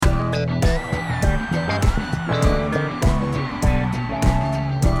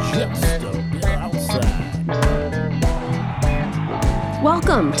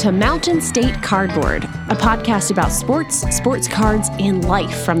Welcome to Mountain State Cardboard, a podcast about sports, sports cards, and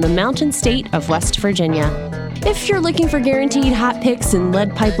life from the Mountain State of West Virginia. If you're looking for guaranteed hot picks and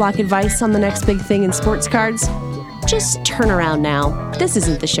lead pipe lock advice on the next big thing in sports cards, just turn around now. This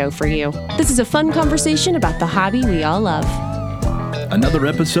isn't the show for you. This is a fun conversation about the hobby we all love. Another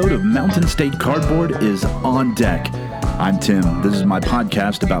episode of Mountain State Cardboard is on deck. I'm Tim. This is my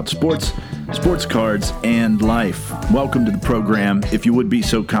podcast about sports, sports cards, and life. Welcome to the program. If you would be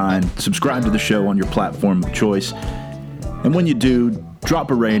so kind, subscribe to the show on your platform of choice. And when you do,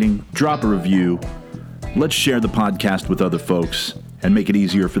 drop a rating, drop a review. Let's share the podcast with other folks and make it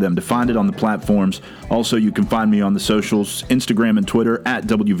easier for them to find it on the platforms. Also, you can find me on the socials, Instagram and Twitter at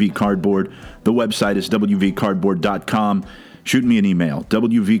WVCardboard. The website is WVCardboard.com. Shoot me an email,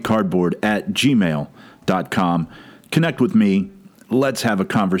 WVCardboard@gmail.com. Connect with me. Let's have a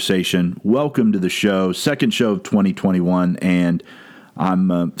conversation. Welcome to the show, second show of 2021, and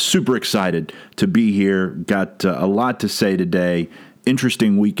I'm super excited to be here. Got a lot to say today.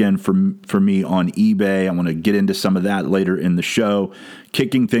 Interesting weekend for me on eBay. I want to get into some of that later in the show.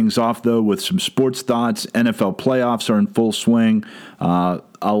 Kicking things off, though, with some sports thoughts. NFL playoffs are in full swing. A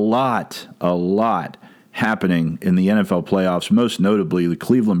lot happening in the NFL playoffs, most notably the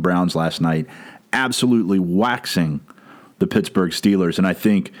Cleveland Browns last night absolutely waxing the Pittsburgh Steelers. And I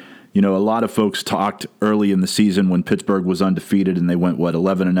think, a lot of folks talked early in the season when Pittsburgh was undefeated and they went,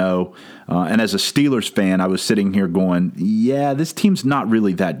 11-0. And as a Steelers fan, I was sitting here going, yeah, this team's not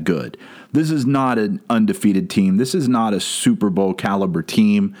really that good. This is not an undefeated team. This is not a Super Bowl caliber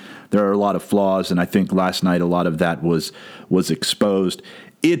team. There are a lot of flaws, and I think last night a lot of that was exposed.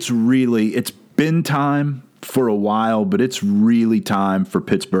 It's been time for a while, but it's really time for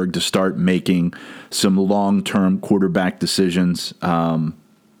Pittsburgh to start making some long-term quarterback decisions. I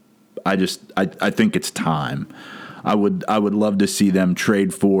think it's time. I would love to see them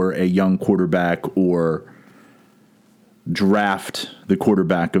trade for a young quarterback or draft the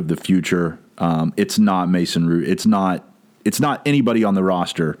quarterback of the future. It's not Mason Rudolph. It's not anybody on the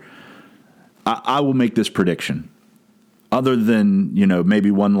roster. I will make this prediction. Other than,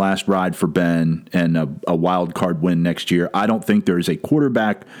 maybe one last ride for Ben and a wild card win next year, I don't think there is a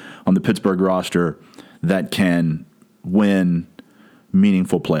quarterback on the Pittsburgh roster that can win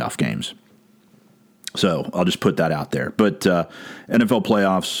meaningful playoff games. So I'll just put that out there. But NFL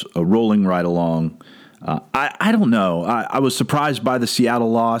playoffs rolling right along. I don't know. I was surprised by the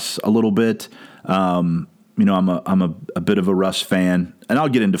Seattle loss a little bit. I'm a bit of a Russ fan, and I'll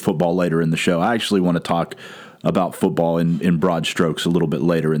get into football later in the show. I actually want to talk about football in broad strokes a little bit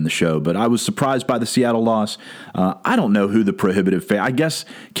later in the show. But I was surprised by the Seattle loss. I don't know who the prohibitive favorite. I guess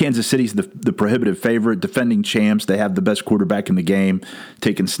Kansas City's the prohibitive favorite, defending champs. They have the best quarterback in the game,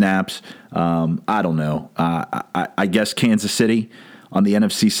 taking snaps. I don't know. I guess Kansas City on the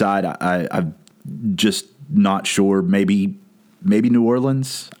NFC side. I'm just not sure. Maybe New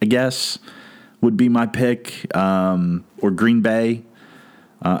Orleans, I guess, would be my pick, or Green Bay.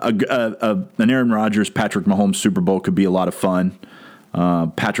 An Aaron Rodgers, Patrick Mahomes Super Bowl could be a lot of fun.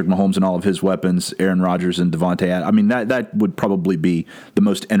 Patrick Mahomes and all of his weapons, Aaron Rodgers and Devontae Adams. I mean, that would probably be the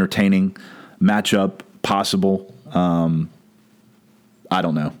most entertaining matchup possible. I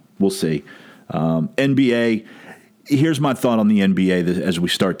don't know. We'll see. NBA, here's my thought on the NBA as we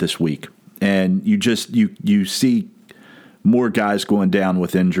start this week. And you see more guys going down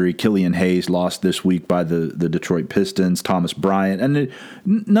with injury. Killian Hayes lost this week by the Detroit Pistons, Thomas Bryant. And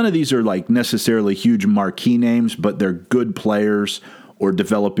none of these are like necessarily huge marquee names, but they're good players or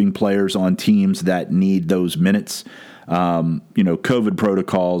developing players on teams that need those minutes. COVID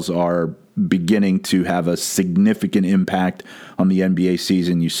protocols are beginning to have a significant impact on the NBA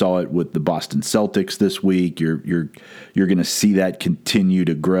season. You saw it with the Boston Celtics this week. You're going to see that continue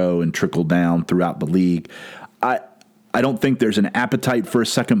to grow and trickle down throughout the league. I don't think there's an appetite for a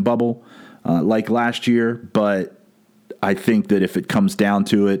second bubble like last year, but I think that if it comes down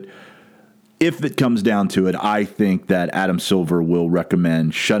to it, I think that Adam Silver will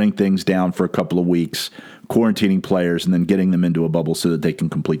recommend shutting things down for a couple of weeks, quarantining players, and then getting them into a bubble so that they can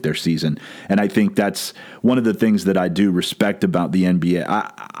complete their season. And I think that's one of the things that I do respect about the NBA.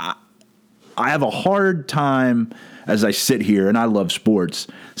 I have a hard time as I sit here, and I love sports,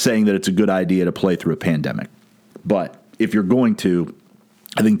 saying that it's a good idea to play through a pandemic. But if you're going to,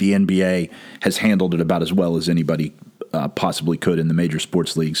 I think the NBA has handled it about as well as anybody possibly could in the major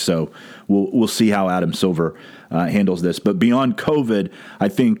sports leagues. So we'll see how Adam Silver handles this. But beyond COVID, I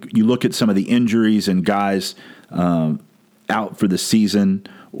think you look at some of the injuries and guys out for the season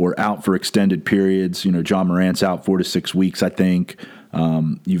or out for extended periods. John Morant's out 4 to 6 weeks, I think.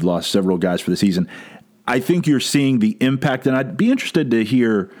 You've lost several guys for the season. I think you're seeing the impact, and I'd be interested to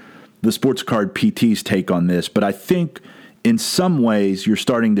hear the Sports Card PT's take on this, but I think in some ways you're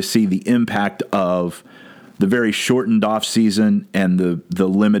starting to see the impact of the very shortened off season and the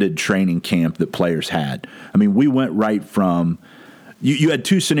limited training camp that players had. I mean, we went right from you had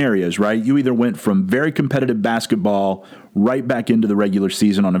two scenarios, right? You either went from very competitive basketball right back into the regular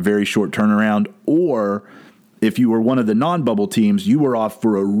season on a very short turnaround, or if you were one of the non-bubble teams, you were off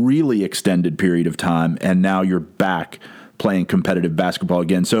for a really extended period of time, and now you're back playing competitive basketball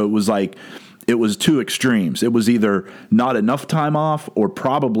again. So it was two extremes. It was either not enough time off or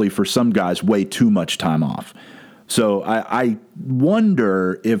probably for some guys way too much time off. So I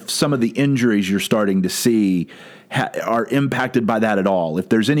wonder if some of the injuries you're starting to see are impacted by that at all. If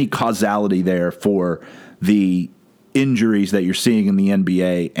there's any causality there for the injuries that you're seeing in the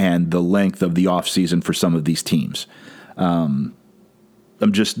NBA and the length of the offseason for some of these teams.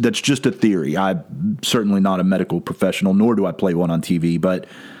 That's just a theory. I'm certainly not a medical professional, nor do I play one on TV, but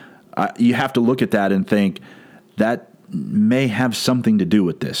you have to look at that and think that may have something to do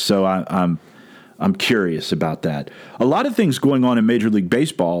with this. So I'm curious about that. A lot of things going on in Major League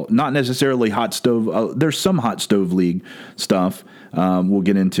Baseball, not necessarily hot stove. There's some hot stove league stuff we'll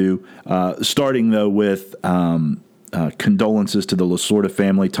get into, starting, though, with condolences to the Lasorda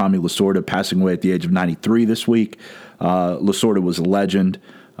family. Tommy Lasorda passing away at the age of 93 this week. Lasorda was a legend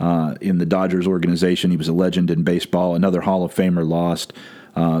in the Dodgers organization. He was a legend in baseball. Another Hall of Famer lost.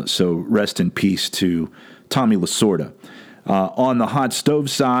 So rest in peace to Tommy Lasorda. On the hot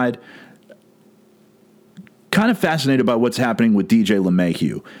stove side, kind of fascinated by what's happening with DJ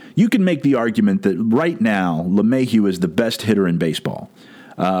LeMahieu. You can make the argument that right now LeMahieu is the best hitter in baseball.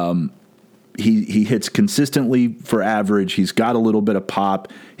 He hits consistently for average. He's got a little bit of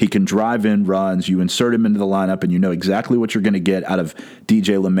pop. He can drive in runs. You insert him into the lineup, and you know exactly what you're going to get out of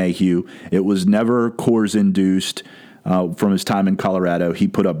DJ LeMahieu. It was never Coors induced from his time in Colorado. He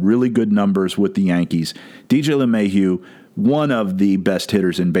put up really good numbers with the Yankees. DJ LeMahieu, one of the best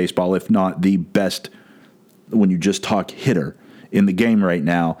hitters in baseball, if not the best when you just talk hitter in the game right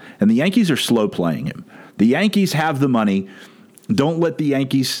now. And the Yankees are slow playing him. The Yankees have the money. Don't let the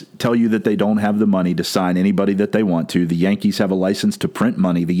Yankees tell you that they don't have the money to sign anybody that they want to. The Yankees have a license to print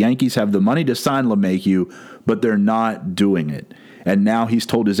money. The Yankees have the money to sign LeMahieu, but they're not doing it. And now he's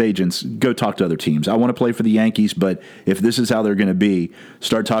told his agents, go talk to other teams. I want to play for the Yankees, but if this is how they're going to be,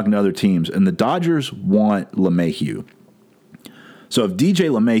 start talking to other teams. And the Dodgers want LeMahieu. So if DJ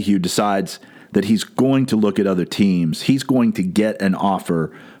LeMahieu decides that he's going to look at other teams, he's going to get an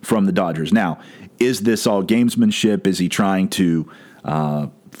offer from the Dodgers. Now, is this all gamesmanship? Is he trying to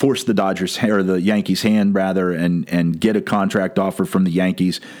force the Dodgers or the Yankees' hand rather and get a contract offer from the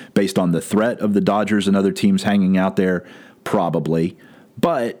Yankees based on the threat of the Dodgers and other teams hanging out there? Probably.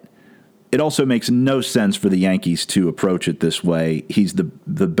 But it also makes no sense for the Yankees to approach it this way. He's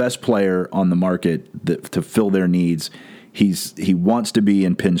the best player on the market to fill their needs. He wants to be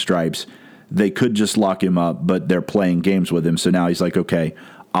in pinstripes. They could just lock him up, but they're playing games with him. So now he's like, okay,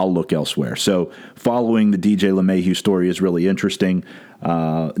 I'll look elsewhere. So following the DJ LeMahieu story is really interesting.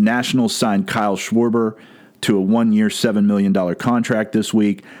 Nationals signed Kyle Schwarber to a 1-year, $7 million contract this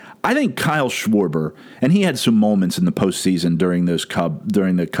week. I think Kyle Schwarber, and he had some moments in the postseason during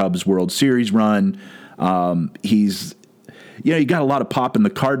the Cubs World Series run. He got a lot of pop in the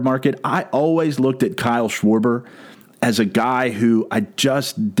card market. I always looked at Kyle Schwarber as a guy who I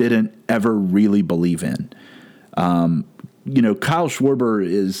just didn't ever really believe in. Kyle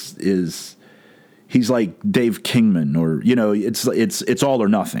Schwarber he's like Dave Kingman, or it's all or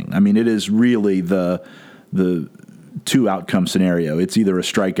nothing. I mean, it is really the two outcome scenario. It's either a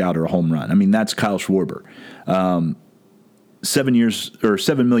strikeout or a home run. I mean, that's Kyle Schwarber. 7 years or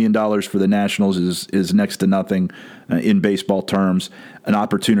 $7 million for the Nationals is next to nothing in baseball terms. An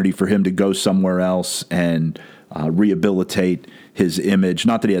opportunity for him to go somewhere else and rehabilitate his image.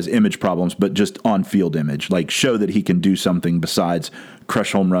 Not that he has image problems, but just on-field image. Like, show that he can do something besides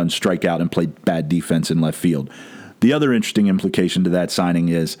crush home runs, strike out, and play bad defense in left field. The other interesting implication to that signing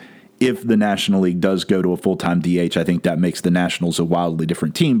is if the National League does go to a full-time DH, I think that makes the Nationals a wildly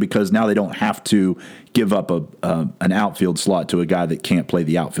different team because now they don't have to give up an outfield slot to a guy that can't play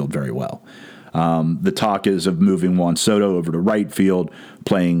the outfield very well. The talk is of moving Juan Soto over to right field,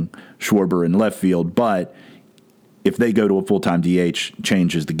 playing Schwarber in left field, but if they go to a full-time DH,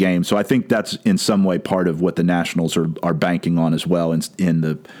 changes the game. So I think that's in some way part of what the Nationals are banking on as well in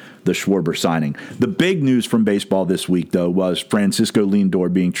the Schwarber signing. The big news from baseball this week, though, was Francisco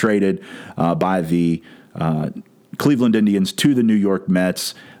Lindor being traded by the Cleveland Indians to the New York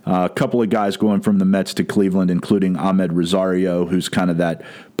Mets. A couple of guys going from the Mets to Cleveland, including Ahmed Rosario, who's kind of that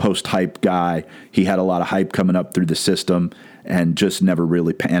post-hype guy. He had a lot of hype coming up through the system and just never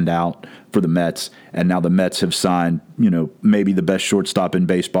really panned out for the Mets. And now the Mets have signed, maybe the best shortstop in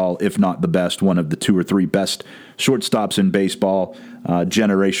baseball, if not the best, one of the 2 or 3 best shortstops in baseball,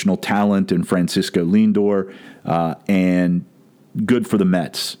 generational talent in Francisco Lindor, and good for the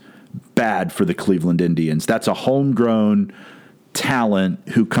Mets, bad for the Cleveland Indians. That's a homegrown talent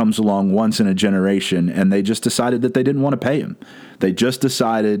who comes along once in a generation, and they just decided that they didn't want to pay him. They just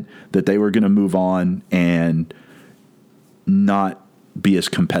decided that they were going to move on and not be as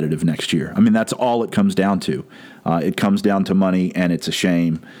competitive next year. I mean, that's all it comes down to. It comes down to money, and it's a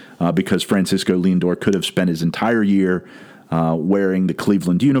shame because Francisco Lindor could have spent his entire year wearing the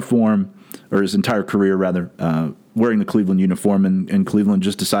Cleveland uniform, or his entire career, rather, wearing the Cleveland uniform, and Cleveland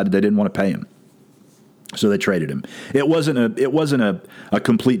just decided they didn't want to pay him. So they traded him. It wasn't a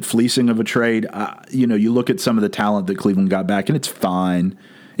complete fleecing of a trade. You look at some of the talent that Cleveland got back, and it's fine.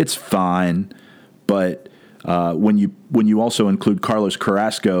 It's fine. But when you also include Carlos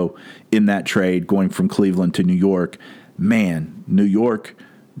Carrasco in that trade, going from Cleveland to New York, man, New York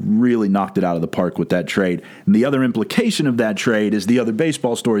really knocked it out of the park with that trade. And the other implication of that trade is the other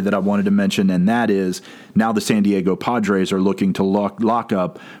baseball story that I wanted to mention, and that is now the San Diego Padres are looking to lock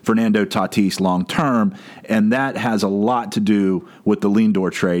up Fernando Tatis long term, and that has a lot to do with the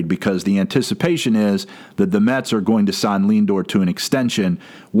Lindor trade because the anticipation is that the Mets are going to sign Lindor to an extension.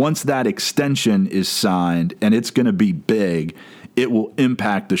 Once that extension is signed, and it's going to be big, it will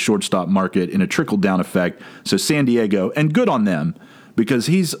impact the shortstop market in a trickle-down effect. So San Diego, and good on them, because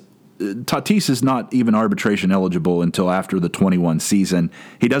Tatis is not even arbitration eligible until after the 21 season.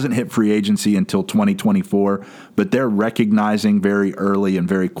 He doesn't hit free agency until 2024, but they're recognizing very early and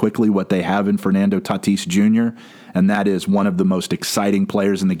very quickly what they have in Fernando Tatis Jr., and that is one of the most exciting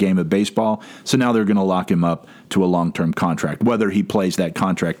players in the game of baseball. So now they're going to lock him up to a long-term contract. Whether he plays that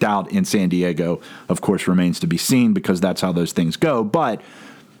contract out in San Diego, of course, remains to be seen because that's how those things go. But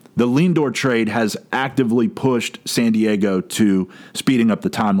the Lindor trade has actively pushed San Diego to speeding up the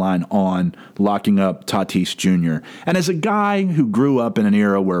timeline on locking up Tatis Jr. And as a guy who grew up in an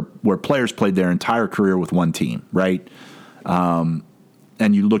era where players played their entire career with one team, right? And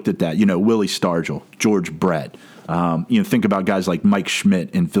you looked at that, Willie Stargell, George Brett. Think about guys like Mike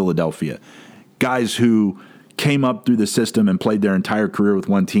Schmidt in Philadelphia, guys who came up through the system and played their entire career with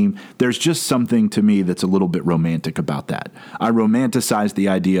one team. There's just something to me that's a little bit romantic about that. I romanticize the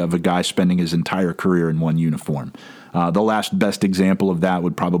idea of a guy spending his entire career in one uniform. The last best example of that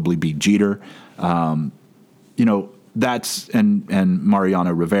would probably be Jeter. That's and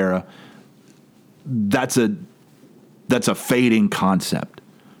Mariano Rivera. That's a fading concept.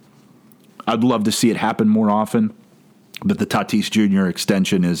 I'd love to see it happen more often, but the Tatis Jr.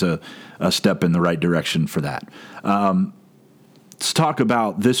 extension is a step in the right direction for that. Let's talk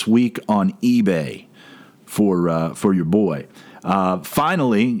about this week on eBay for your boy.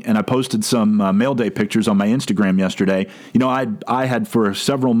 Finally, and I posted some mail day pictures on my Instagram yesterday. I had for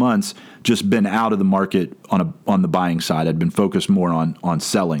several months just been out of the market on the buying side. I'd been focused more on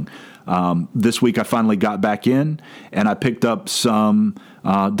selling. This week I finally got back in, and I picked up some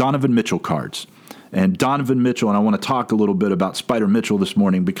Donovan Mitchell cards. And Donovan Mitchell, and I want to talk a little bit about Spider Mitchell this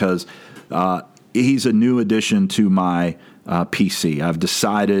morning because he's a new addition to my PC. I've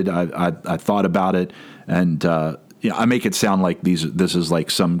decided, I thought about it, and I make it sound like this is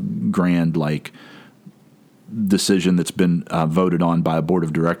like some grand decision that's been voted on by a board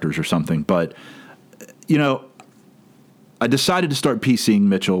of directors or something. But I decided to start PCing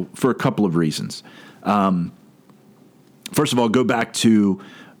Mitchell for a couple of reasons. First of all, go back to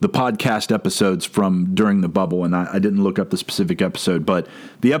the podcast episodes from during the bubble, and I didn't look up the specific episode, but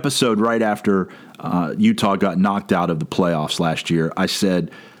the episode right after Utah got knocked out of the playoffs last year, I said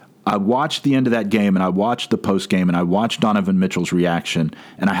I watched the end of that game, and I watched the post game, and I watched Donovan Mitchell's reaction,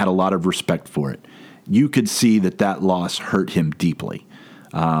 and I had a lot of respect for it. You could see that loss hurt him deeply.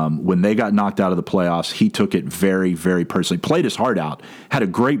 When they got knocked out of the playoffs, he took it very, very personally, played his heart out, had a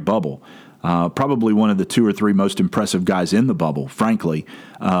great bubble. Probably one of the 2 or 3 most impressive guys in the bubble, frankly,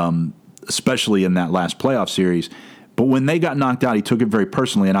 especially in that last playoff series. But when they got knocked out, he took it very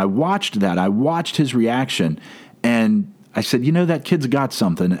personally. And I watched that. I watched his reaction. And I said, that kid's got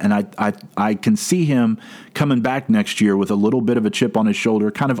something. And I can see him coming back next year with a little bit of a chip on his shoulder,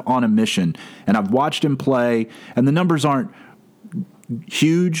 kind of on a mission. And I've watched him play. And the numbers aren't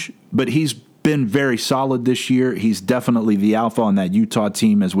huge, but he's been very solid this year. He's definitely the alpha on that Utah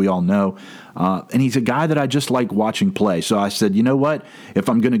team, as we all know. And he's a guy that I just like watching play. So I said, you know what? If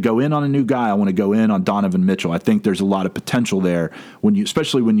I'm going to go in on a new guy, I want to go in on Donovan Mitchell. I think there's a lot of potential there,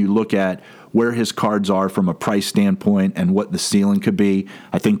 especially when you look at where his cards are from a price standpoint and what the ceiling could be.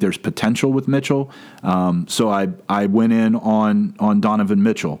 I think there's potential with Mitchell. So I went in on Donovan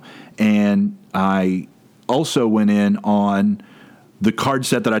Mitchell. And I also went in on the card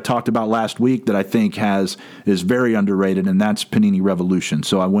set that I talked about last week that I think is very underrated, and that's Panini Revolution.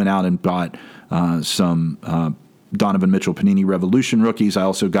 So I went out and bought some Donovan Mitchell Panini Revolution rookies. I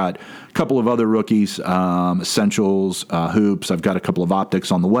also got a couple of other rookies, Essentials, Hoops. I've got a couple of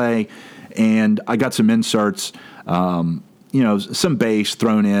optics on the way, and I got some inserts, some base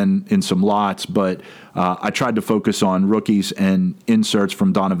thrown in some lots, but I tried to focus on rookies and inserts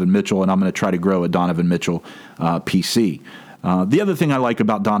from Donovan Mitchell, and I'm going to try to grow a Donovan Mitchell PC. The other thing I like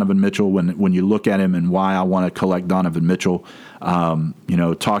about Donovan Mitchell when you look at him and why I want to collect Donovan Mitchell,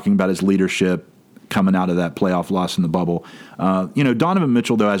 talking about his leadership coming out of that playoff loss in the bubble. Donovan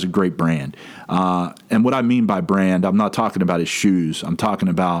Mitchell, though, has a great brand. And what I mean by brand, I'm not talking about his shoes. I'm talking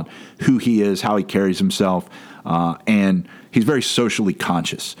about who he is, how he carries himself, and he's very socially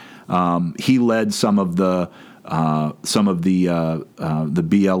conscious. He led some of the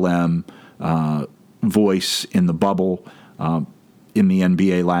BLM voice in the bubble. In the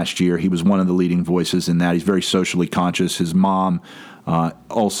NBA last year. He was one of the leading voices in that. He's very socially conscious. His mom,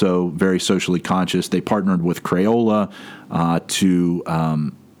 also very socially conscious. They partnered with Crayola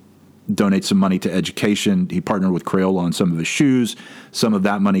to donate some money to education. He partnered with Crayola on some of his shoes. Some of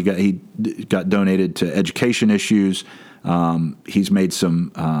that money got donated to education issues. He's made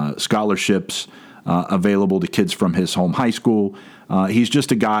some scholarships available to kids from his home high school. He's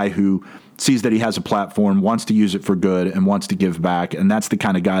just a guy who sees that he has a platform, wants to use it for good, and wants to give back, and that's the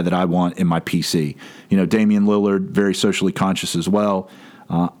kind of guy that I want in my PC. Damian Lillard, very socially conscious as well.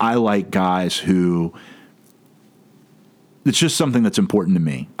 I like guys who, it's just something that's important to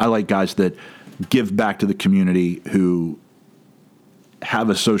me. I like guys that give back to the community, who have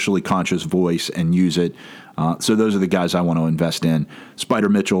a socially conscious voice and use it. So those are the guys I want to invest in. Spider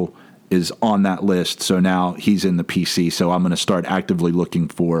Mitchell is on that list, so now he's in the PC, so I'm going to start actively looking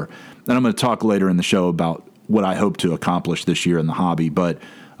for, and I'm going to talk later in the show about what I hope to accomplish this year in the hobby, but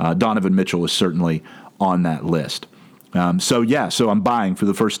Donovan Mitchell is certainly on that list. So I'm buying for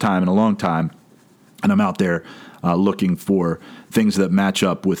the first time in a long time, and I'm out there looking for things that match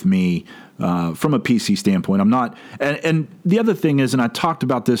up with me from a PC standpoint. I'm not, and the other thing is, and I talked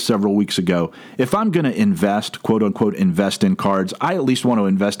about this several weeks ago, if I'm going to invest, quote unquote, invest in cards, I at least want to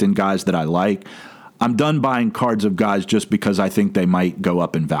invest in guys that I like. I'm done buying cards of guys just because I think they might go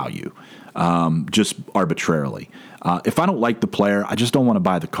up in value, just arbitrarily. If I don't like the player, I just don't want to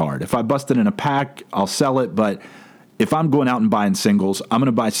buy the card. If I bust it in a pack, I'll sell it. But if I'm going out and buying singles, I'm going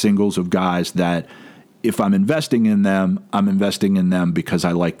to buy singles of guys that, if I'm investing in them, I'm investing in them because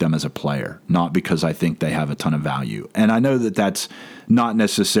I like them as a player, not because I think they have a ton of value. And I know that that's not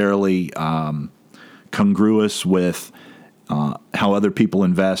necessarily congruous with how other people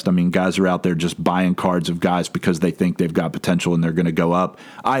invest. I mean, guys are out there just buying cards of guys because they think they've got potential and they're going to go up.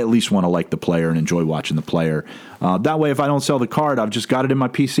 I at least want to like the player and enjoy watching the player. That way, if I don't sell the card, I've just got it in my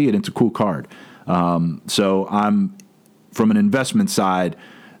PC and it's a cool card. So I'm, from an investment side,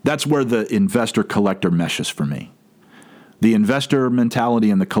 that's where the investor-collector meshes for me. The investor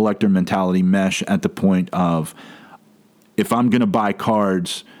mentality and the collector mentality mesh at the point of, if I'm going to buy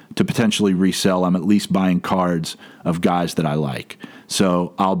cards to potentially resell, I'm at least buying cards of guys that I like.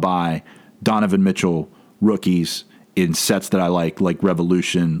 So I'll buy Donovan Mitchell rookies in sets that I like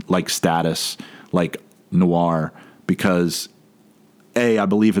Revolution, like Status, like Noir, because A, I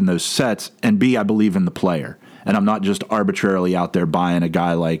believe in those sets, and B, I believe in the player. And I'm not just arbitrarily out there buying a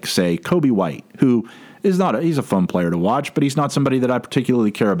guy like, say, Kobe White, who is not he's a fun player to watch, but he's not somebody that I particularly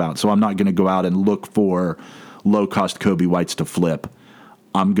care about. So I'm not going to go out and look for low-cost Kobe Whites to flip.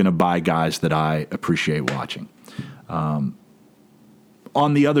 I'm going to buy guys that I appreciate watching. On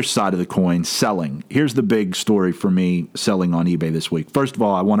the other side of the coin, selling. Here's the big story for me selling on eBay this week. First of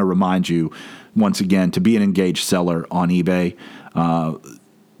all, I want to remind you once again to be an engaged seller on eBay.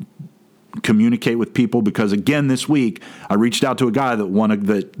 Communicate with people, because again this week I reached out to a guy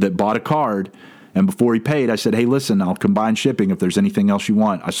that bought a card, and before he paid I said, hey, listen, I'll combine shipping if there's anything else you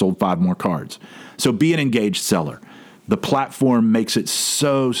want. I sold 5 more cards. So be an engaged seller. The platform makes it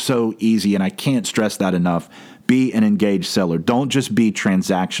so easy, and I can't stress that enough. Be an engaged seller. Don't just be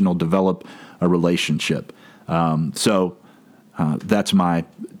transactional. Develop a relationship. So that's my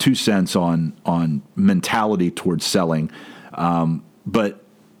 2 cents on mentality towards selling. But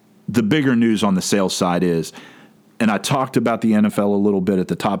the bigger news on the sales side is, and I talked about the NFL a little bit at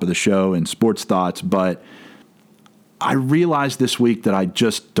the top of the show in Sports Thoughts, but I realized this week that I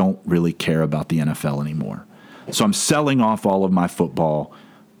just don't really care about the NFL anymore. So I'm selling off all of my football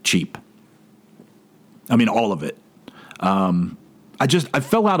cheap. I mean, all of it. I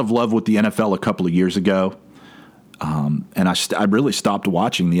fell out of love with the NFL a couple of years ago. And I really stopped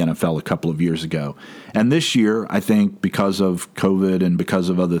watching the NFL a couple of years ago. And this year, I think because of COVID and because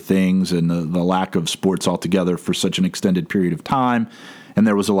of other things and the lack of sports altogether for such an extended period of time, and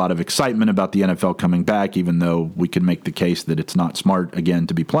there was a lot of excitement about the NFL coming back, even though we could make the case that it's not smart, again,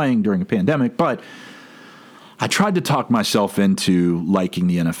 to be playing during a pandemic. But I tried to talk myself into liking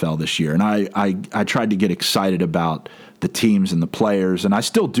the NFL this year, and I tried to get excited about the teams and the players, and I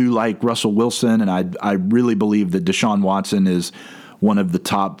still do like Russell Wilson, and I really believe that Deshaun Watson is one of the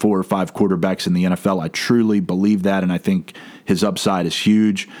top 4 or 5 quarterbacks in the NFL. I truly believe that, and I think his upside is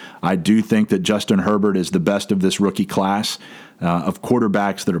huge. I do think that Justin Herbert is the best of this rookie class of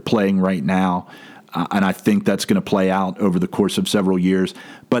quarterbacks that are playing right now, and I think that's going to play out over the course of several years.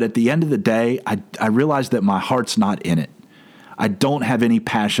 But at the end of the day, I realize that my heart's not in it. I don't have any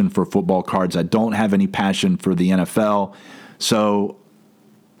passion for football cards. I don't have any passion for the NFL. So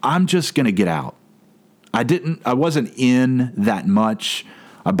I'm just going to get out. I wasn't in that much.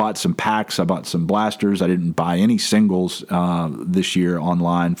 I bought some packs. I bought some blasters. I didn't buy any singles this year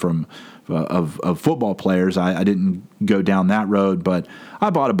online of football players. I didn't go down that road, but I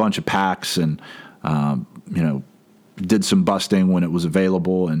bought a bunch of packs and did some busting when it was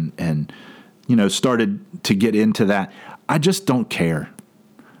available and started to get into that. I just don't care.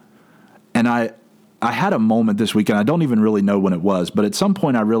 And I had a moment this weekend. I don't even really know when it was, but at some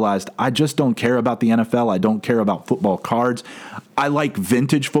point I realized I just don't care about the NFL. I don't care about football cards. I like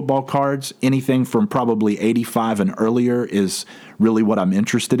vintage football cards. Anything from probably 85 and earlier is really what I'm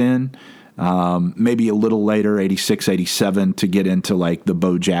interested in. Maybe a little later, 86, 87, to get into like the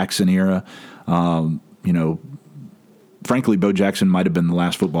Bo Jackson era. Frankly, Bo Jackson might have been the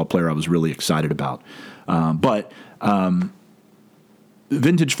last football player I was really excited about. But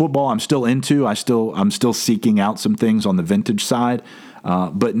vintage football, I'm still into. I'm still seeking out some things on the vintage side.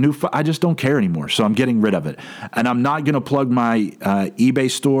 But I just don't care anymore. So I'm getting rid of it. And I'm not going to plug my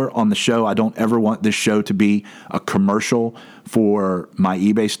eBay store on the show. I don't ever want this show to be a commercial for my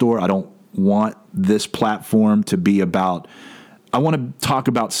eBay store. I don't want this platform to be about. I want to talk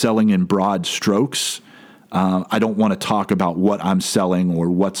about selling in broad strokes. I don't want to talk about what I'm selling or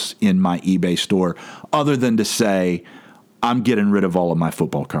what's in my eBay store other than to say I'm getting rid of all of my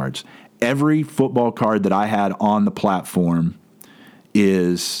football cards. Every football card that I had on the platform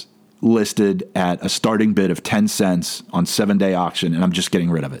is listed at a starting bid of 10 cents on 7-day auction, and I'm just getting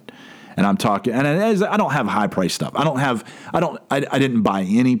rid of it. And I'm talking, and I don't have high price stuff. I didn't buy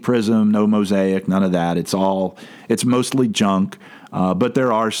any Prism, no Mosaic, none of that. It's mostly junk. But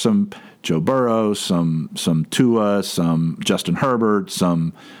there are some Joe Burrow, some Tua, some Justin Herbert,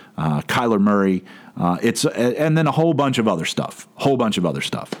 some Kyler Murray. And then a whole bunch of other stuff,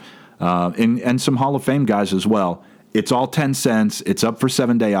 and some Hall of Fame guys as well. It's all 10 cents. It's up for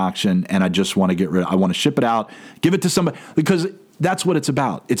 7-day auction, and I just want to get rid of it. I want to ship it out, give it to somebody, because that's what it's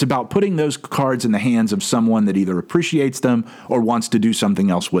about. It's about putting those cards in the hands of someone that either appreciates them or wants to do something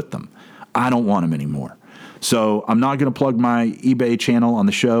else with them. I don't want them anymore. So I'm not going to plug my eBay channel on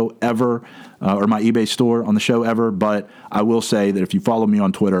the show ever, or my eBay store on the show ever, but I will say that if you follow me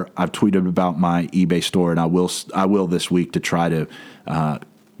on Twitter, I've tweeted about my eBay store, and I will this week to try to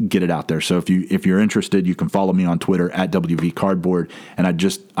get it out there. So if you're interested, you can follow me on Twitter at WV Cardboard, and I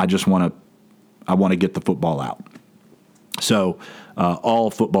just want to get the football out. So all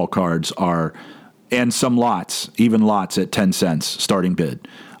football cards are, and some lots, even lots at 10 cents starting bid.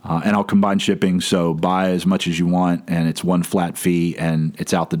 And I'll combine shipping, so buy as much as you want, and it's one flat fee, and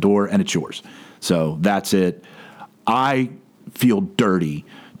it's out the door, and it's yours. So that's it. I feel dirty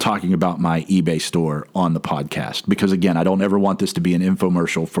talking about my eBay store on the podcast because, again, I don't ever want this to be an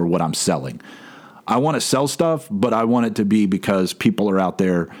infomercial for what I'm selling. I want to sell stuff, but I want it to be because people are out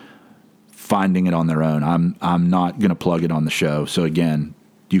there finding it on their own. I'm not going to plug it on the show. So, again,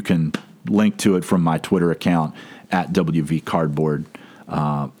 you can link to it from my Twitter account at WV Cardboard.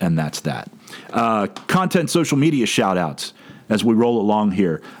 And that's that. Content social media shout outs as we roll along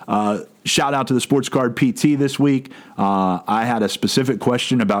here. Shout out to the Sports Card PT this week. I had a specific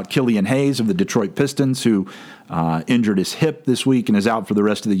question about Killian Hayes of the Detroit Pistons, who injured his hip this week and is out for the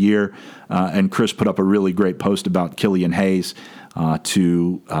rest of the year. And Chris put up a really great post about Killian Hayes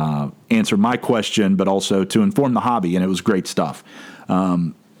to answer my question, but also to inform the hobby, and it was great stuff.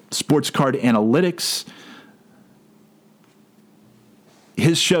 Sports Card Analytics.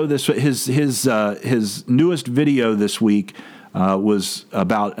 his show his newest video this week was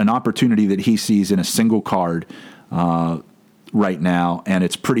about an opportunity that he sees in a single card right now, and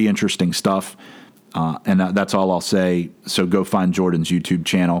it's pretty interesting stuff. And that's all I'll say. So go find Jordan's YouTube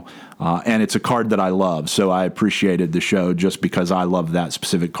channel. And it's a card that I love. So I appreciated the show just because I love that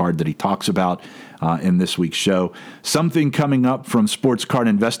specific card that he talks about in this week's show. Something coming up from Sports Card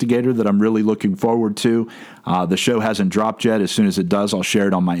Investigator that I'm really looking forward to. The show hasn't dropped yet. As soon as it does, I'll share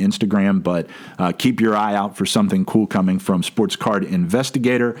it on my Instagram. But keep your eye out for something cool coming from Sports Card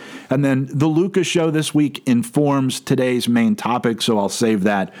Investigator. And then the Luka Show this week informs today's main topic. So I'll save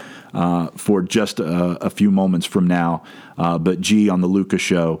that for just a few moments from now. But G on the Luka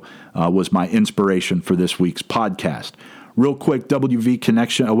Show was my inspiration for this week's podcast. Real quick, WV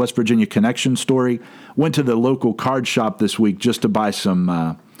Connection, a West Virginia Connection story. Went to the local card shop this week just to buy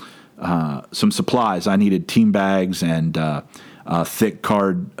some supplies. I needed team bags and thick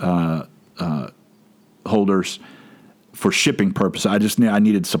card holders for shipping purposes. I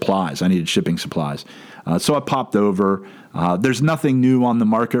needed supplies. I needed shipping supplies. So I popped over. There's nothing new on the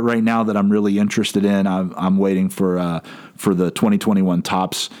market right now that I'm really interested in. I'm waiting for the 2021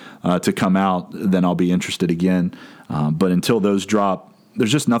 Topps to come out. Then I'll be interested again. But until those drop,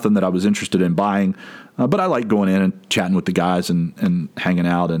 there's just nothing that I was interested in buying. But I like going in and chatting with the guys and hanging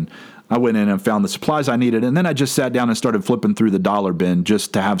out. And I went in and found the supplies I needed. And then I just sat down and started flipping through the dollar bin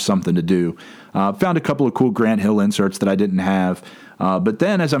just to have something to do. Found a couple of cool Grant Hill inserts that I didn't have. But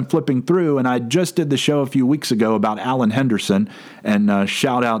then as I'm flipping through, and I just did the show a few weeks ago about Alan Henderson, and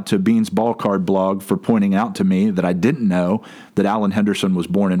shout out to Bean's Ball Card blog for pointing out to me that I didn't know that Alan Henderson was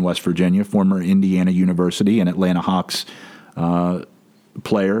born in West Virginia, former Indiana University and Atlanta Hawks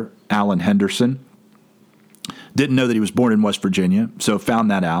player, Alan Henderson. Didn't know that he was born in West Virginia, so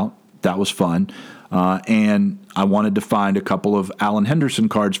found that out. That was fun. And I wanted to find a couple of Alan Henderson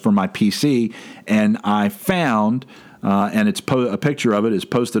cards for my PC, and I found... and it's a picture of it is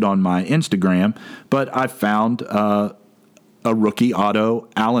posted on my Instagram, but I found a rookie auto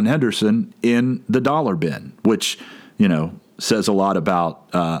Alan Henderson in the dollar bin, which, says a lot about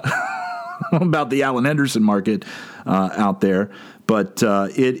about the Alan Henderson market out there. But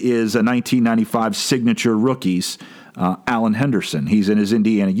it is a 1995 signature rookies Alan Henderson. He's in his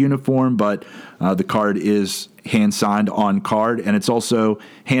Indiana uniform, but the card is hand-signed on card, and it's also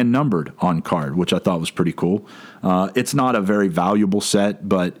hand-numbered on card, which I thought was pretty cool. It's not a very valuable set,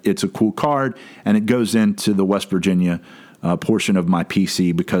 but it's a cool card, and it goes into the West Virginia portion of my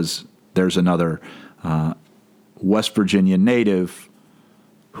PC because there's another West Virginia native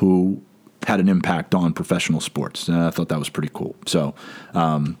who had an impact on professional sports, and I thought that was pretty cool. So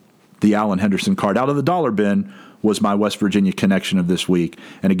the Alan Henderson card out of the dollar bin was my West Virginia connection of this week.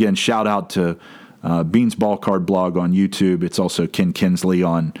 And again, shout out to Bean's Ball Card blog on YouTube. It's also Ken Kinsley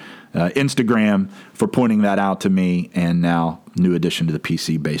on Instagram for pointing that out to me, and now new addition to the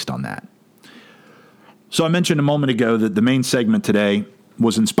PC based on that. So I mentioned a moment ago that the main segment today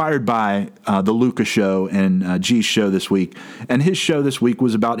was inspired by the Luka Show and G's show this week. And his show this week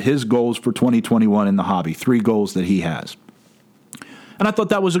was about his goals for 2021 in the hobby, 3 goals that he has. And I thought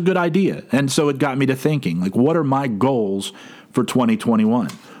that was a good idea. And so it got me to thinking, what are my goals for 2021?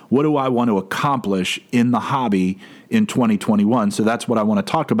 What do I want to accomplish in the hobby in 2021? So that's what I want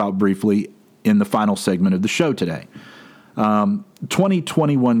to talk about briefly in the final segment of the show today.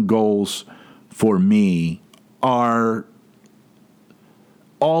 2021 goals for me are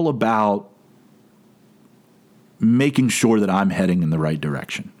all about making sure that I'm heading in the right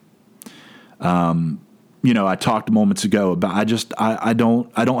direction. I talked moments ago about I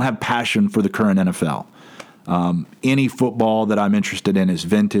don't have passion for the current NFL. Any football that I'm interested in is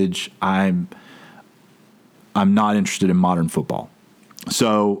vintage. I'm not interested in modern football.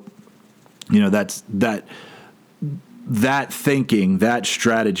 So, that's that thinking, that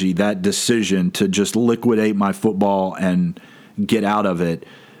strategy, that decision to just liquidate my football and get out of it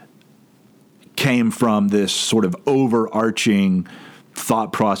came from this sort of overarching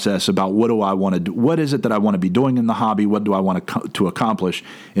thought process about what do I want to do? What is it that I want to be doing in the hobby? What do I want to accomplish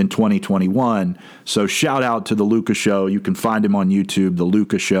in 2021? So shout out to the Luka Show. You can find him on YouTube, the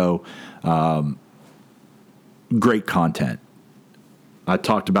Luka Show. Great content. I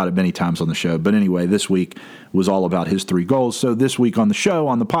talked about it many times on the show. But anyway, this week was all about his 3 goals. So this week on the show,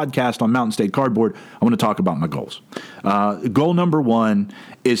 on the podcast, on Mountain State Cardboard, I want to talk about my goals. Goal number 1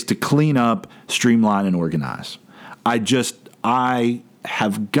 is to clean up, streamline, and organize. I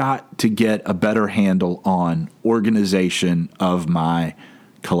have got to get a better handle on organization of my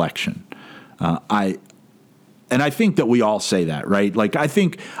collection. And I think that we all say that, right? Like,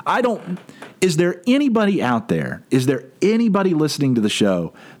 is there anybody out there, is there anybody listening to the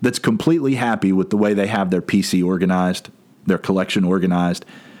show that's completely happy with the way they have their PC organized, their collection organized?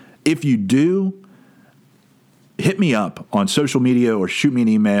 If you do, hit me up on social media or shoot me an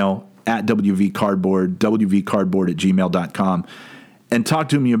email at wvcardboard, wvcardboard@gmail.com, and talk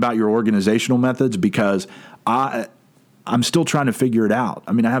to me about your organizational methods, because I'm still trying to figure it out.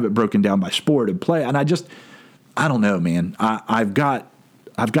 I mean, I have it broken down by sport and play, and I don't know, man. I've got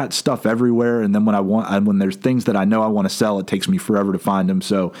stuff everywhere, and then when there's things that I know I want to sell, it takes me forever to find them.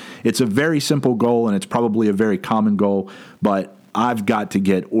 So it's a very simple goal, and it's probably a very common goal, but I've got to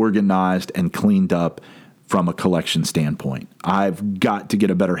get organized and cleaned up from a collection standpoint. I've got to get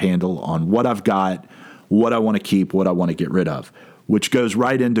a better handle on what I've got, what I want to keep, what I want to get rid of, which goes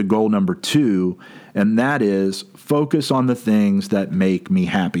right into goal number 2, and that is focus on the things that make me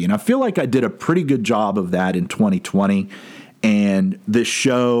happy. And I feel like I did a pretty good job of that in 2020, and this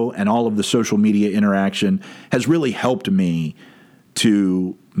show and all of the social media interaction has really helped me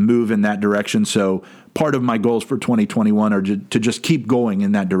to move in that direction. So part of my goals for 2021 are to just keep going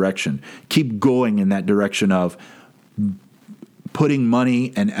in that direction, of putting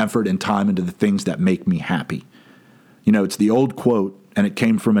money and effort and time into the things that make me happy. You know, it's the old quote, and it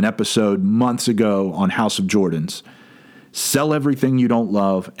came from an episode months ago on House of Jordans. Sell everything you don't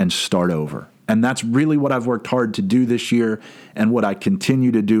love and start over. And that's really what I've worked hard to do this year and what I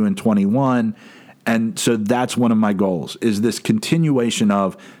continue to do in 21. And so that's one of my goals, is this continuation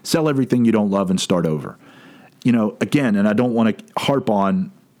of sell everything you don't love and start over. You know, again, and I don't want to harp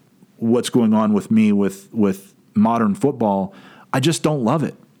on what's going on with me with modern football. I just don't love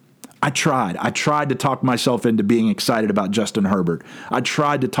it. I tried to talk myself into being excited about Justin Herbert. I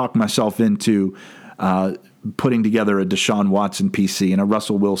tried to talk myself into putting together a Deshaun Watson PC and a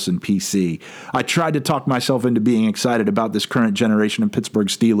Russell Wilson PC. I tried to talk myself into being excited about this current generation of Pittsburgh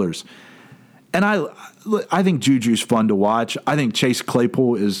Steelers. And I think Juju's fun to watch. I think Chase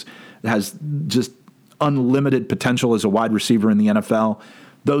Claypool has just unlimited potential as a wide receiver in the NFL.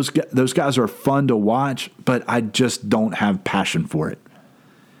 Those guys are fun to watch, but I just don't have passion for it.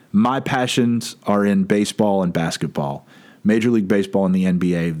 My passions are in baseball and basketball, Major League Baseball and the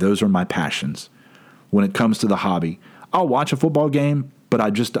NBA. Those are my passions. When it comes to the hobby, I'll watch a football game, but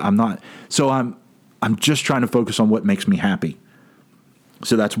I'm not. So I'm just trying to focus on what makes me happy.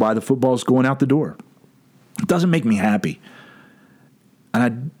 So that's why the football is going out the door. It doesn't make me happy.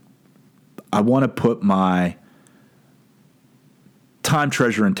 And I want to put my time,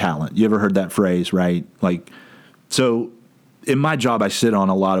 treasure, and talent. You ever heard that phrase, right? Like, so in my job, I sit on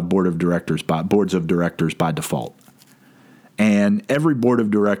a lot of boards of directors by default. And every board of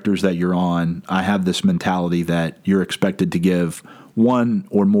directors that you're on, I have this mentality that you're expected to give one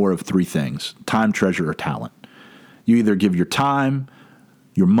or more of 3 things: time, treasure, or talent. You either give your time,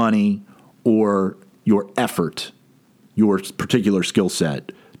 your money, or your effort, your particular skill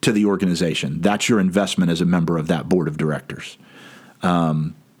set to the organization. That's your investment as a member of that board of directors.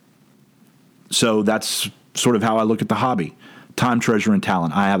 So that's sort of how I look at the hobby. Time, treasure, and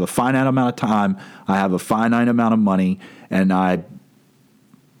talent. I have a finite amount of time. I have a finite amount of money, and I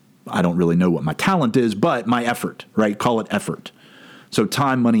don't really know what my talent is, but my effort, right? Call it effort. So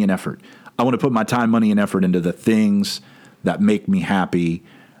time, money, and effort. I want to put my time, money, and effort into the things that make me happy,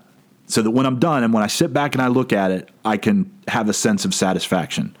 so that when I'm done and when I sit back and I look at it, I can have a sense of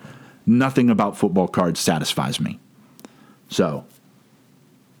satisfaction. Nothing about football cards satisfies me. So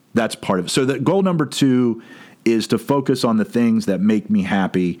that's part of it. So that goal number 2 is to focus on the things that make me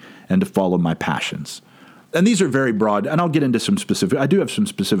happy and to follow my passions. And these are very broad, and I'll get into some specific. I do have some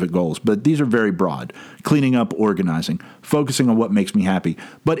specific goals, but these are very broad. Cleaning up, organizing, focusing on what makes me happy.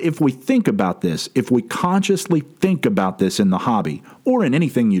 But if we think about this, if we consciously think about this in the hobby or in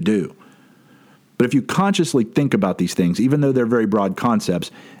anything you do, but if you consciously think about these things, even though they're very broad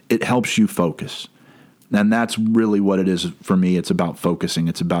concepts, it helps you focus. And that's really what it is for me. It's about focusing.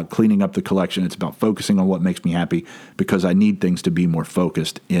 It's about cleaning up the collection. It's about focusing on what makes me happy, because I need things to be more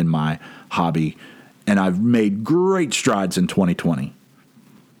focused in my hobby. And I've made great strides in 2020.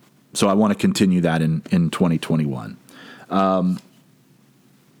 So I want to continue that in 2021. And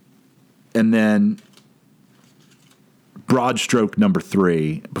then broad stroke number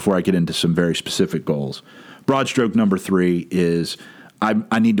 3, before I get into some very specific goals. Broad stroke number 3 is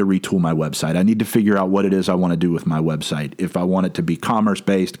I need to retool my website. I need to figure out what it is I want to do with my website. If I want it to be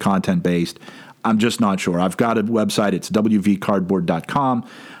commerce-based, content-based, I'm just not sure. I've got a website. It's wvcardboard.com.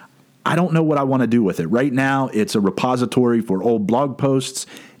 I don't know what I want to do with it. Right now, it's a repository for old blog posts,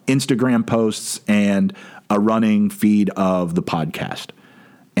 Instagram posts, and a running feed of the podcast.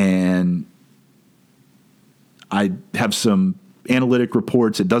 And I have some analytic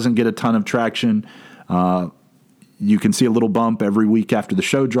reports. It doesn't get a ton of traction. You can see a little bump every week after the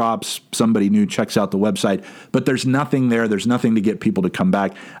show drops. Somebody new checks out the website, but there's nothing there. There's nothing to get people to come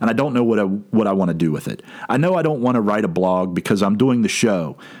back, and I don't know what I want to do with it. I know I don't want to write a blog because I'm doing the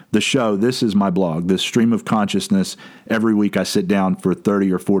show. This is my blog, this stream of consciousness. Every week I sit down for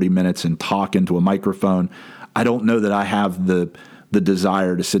 30 or 40 minutes and talk into a microphone. I don't know that I have the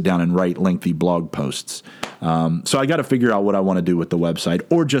desire to sit down and write lengthy blog posts. So I got to figure out what I want to do with the website,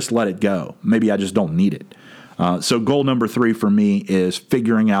 or just let it go. Maybe I just don't need it. So goal number 3 for me is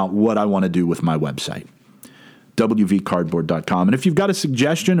figuring out what I want to do with my website, wvcardboard.com. And if you've got a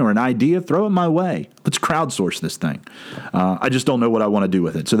suggestion or an idea, throw it my way. Let's crowdsource this thing. I just don't know what I want to do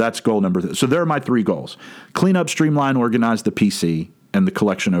with it. So that's goal number 3. So there are my 3 goals. Clean up, streamline, organize the PC and the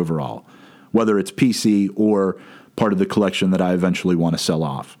collection overall, whether it's PC or part of the collection that I eventually want to sell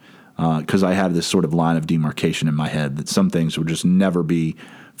off. Because I have this sort of line of demarcation in my head that some things will just never be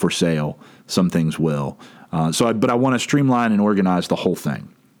for sale. Some things will. But I want to streamline and organize the whole thing.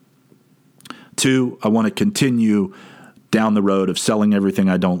 2, I want to continue down the road of selling everything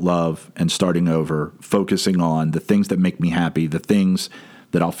I don't love and starting over, focusing on the things that make me happy, the things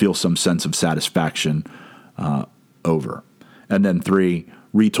that I'll feel some sense of satisfaction over. And then 3,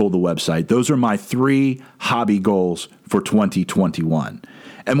 retool the website. Those are my 3 hobby goals for 2021.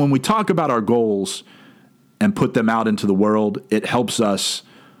 And when we talk about our goals and put them out into the world, it helps us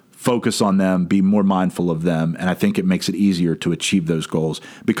focus on them, be more mindful of them, and I think it makes it easier to achieve those goals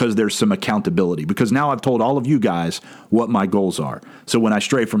because there's some accountability. Because now I've told all of you guys what my goals are. So when I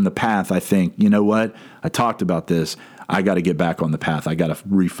stray from the path, I think, you know what? I talked about this. I got to get back on the path. I got to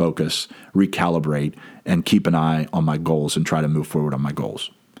refocus, recalibrate, and keep an eye on my goals and try to move forward on my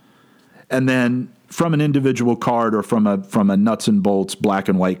goals. And then from an individual card or from a nuts and bolts black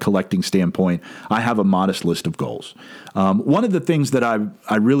and white collecting standpoint, I have a modest list of goals. One of the things that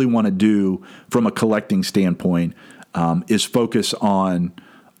I really want to do from a collecting standpoint is focus on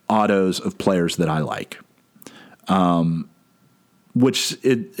autos of players that I like, which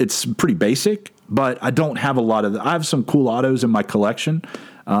it's pretty basic, but I don't have a lot of I have some cool autos in my collection,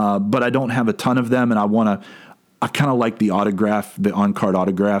 but I don't have a ton of them, and I kind of like the on-card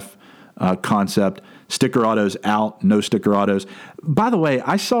autograph concept. Sticker autos out, no sticker autos. By the way,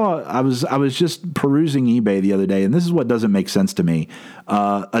 I was just perusing eBay the other day, and this is what doesn't make sense to me.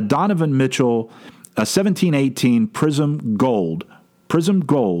 A Donovan Mitchell, a 1718 Prism Gold,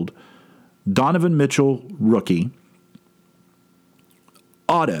 Donovan Mitchell rookie,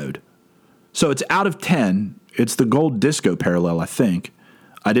 autoed. So it's out of 10. It's the gold disco parallel, I think.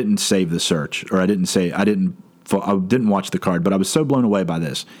 I didn't save the search, or I didn't watch the card, but I was so blown away by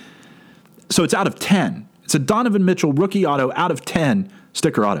this. So it's out of 10. It's a Donovan Mitchell rookie auto out of 10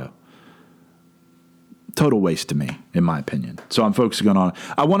 sticker auto. Total waste to me, in my opinion. So I'm focusing on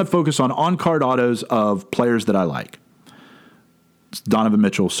I want to focus on card autos of players that I like. Donovan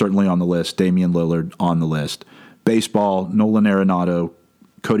Mitchell certainly on the list. Damian Lillard on the list. Baseball, Nolan Arenado,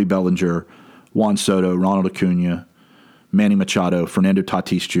 Cody Bellinger, Juan Soto, Ronald Acuna, Manny Machado, Fernando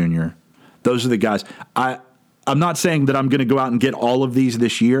Tatis Jr. Those are the guys. I'm not saying that I'm going to go out and get all of these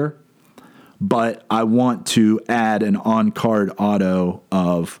this year, but I want to add an on-card auto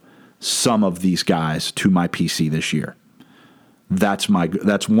of some of these guys to my PC this year. That's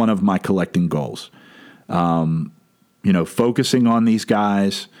one of my collecting goals. Focusing on these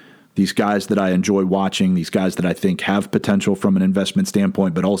guys that I enjoy watching, these guys that I think have potential from an investment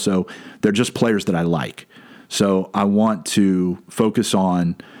standpoint, but also they're just players that I like. So I want to focus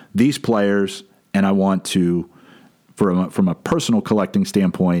on these players, and I want to, from a personal collecting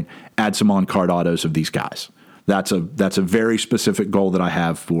standpoint, add some on-card autos of these guys. That's a very specific goal that I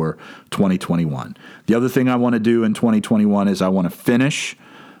have for 2021. The other thing I want to do in 2021 is I want to finish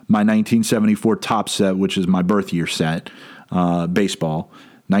my 1974 Topps set, which is my birth year set, baseball.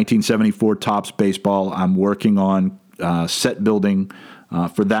 1974 Topps baseball. I'm working on set building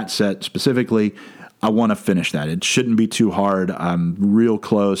for that set specifically. I want to finish that. It shouldn't be too hard. I'm real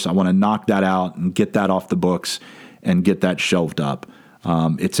close. I want to knock that out and get that off the books and get that shelved up.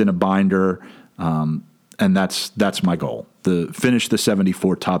 It's in a binder, and that's my goal. Finish the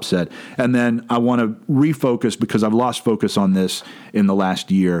 74 Topps set. And then I want to refocus, because I've lost focus on this in the last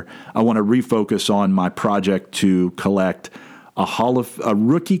year. I want to refocus on my project to collect a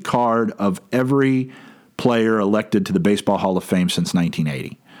rookie card of every player elected to the Baseball Hall of Fame since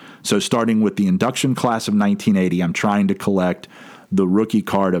 1980. So starting with the induction class of 1980, I'm trying to collect the rookie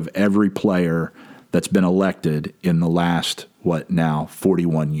card of every player that's been elected in the last,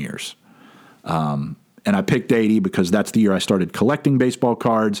 41 years. And I picked 80 because that's the year I started collecting baseball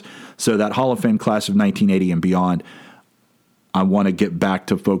cards. So that Hall of Fame class of 1980 and beyond, I want to get back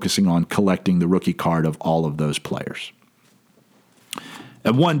to focusing on collecting the rookie card of all of those players.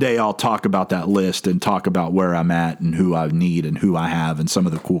 And one day I'll talk about that list and talk about where I'm at and who I need and who I have and some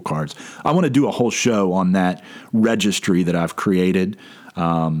of the cool cards. I want to do a whole show on that registry that I've created.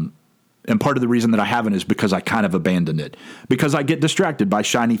 And part of the reason that I haven't is because I kind of abandoned it. Because I get distracted by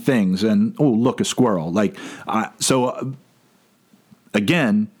shiny things and, oh, look, a squirrel.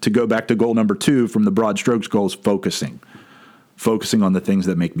 Again, to go back to goal number 2 from the broad strokes goals, focusing on the things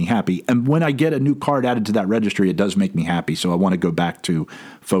that make me happy. And when I get a new card added to that registry, it does make me happy. So I want to go back to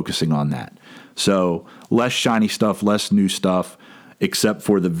focusing on that. So less shiny stuff, less new stuff, except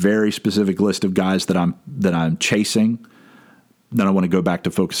for the very specific list of guys that I'm chasing. Then I want to go back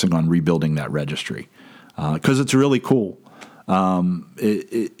to focusing on rebuilding that registry because it's really cool. I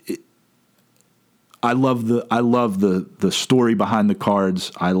love the story behind the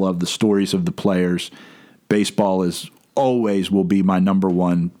cards. I love the stories of the players. Baseball always will be my number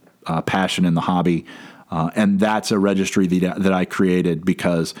one passion in the hobby. And that's a registry that I created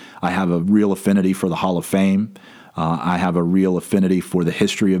because I have a real affinity for the Hall of Fame. I have a real affinity for the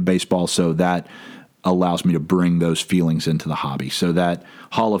history of baseball, so that allows me to bring those feelings into the hobby. So that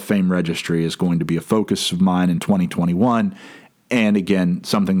Hall of Fame registry is going to be a focus of mine in 2021. And again,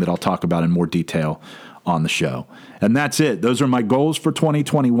 something that I'll talk about in more detail on the show. And that's it. Those are my goals for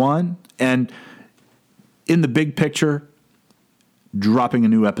 2021. And in the big picture, dropping a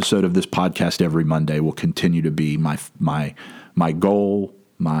new episode of this podcast every Monday will continue to be my goal,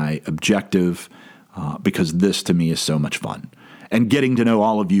 my objective, because this to me is so much fun. And getting to know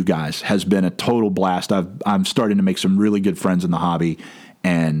all of you guys has been a total blast. I'm starting to make some really good friends in the hobby,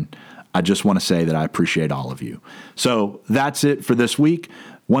 and I just want to say that I appreciate all of you. So that's it for this week.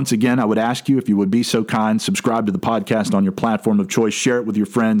 Once again, I would ask you if you would be so kind, subscribe to the podcast on your platform of choice, share it with your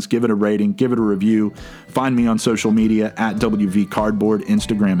friends, give it a rating, give it a review. Find me on social media at WV Cardboard,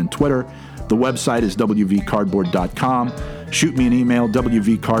 Instagram and Twitter. The website is wvcardboard.com. Shoot me an email,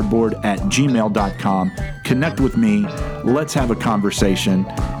 wvcardboard@gmail.com. Connect with me. Let's have a conversation.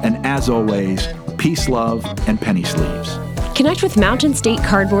 And as always, peace, love, and penny sleeves. Connect with Mountain State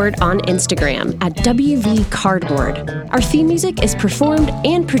Cardboard on Instagram at WV Cardboard. Our theme music is performed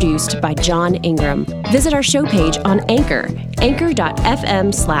and produced by John Ingram. Visit our show page on Anchor,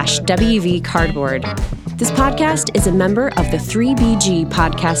 anchor.fm/WV Cardboard. This podcast is a member of the 3BG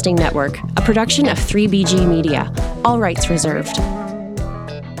Podcasting Network, a production of 3BG Media. All rights reserved.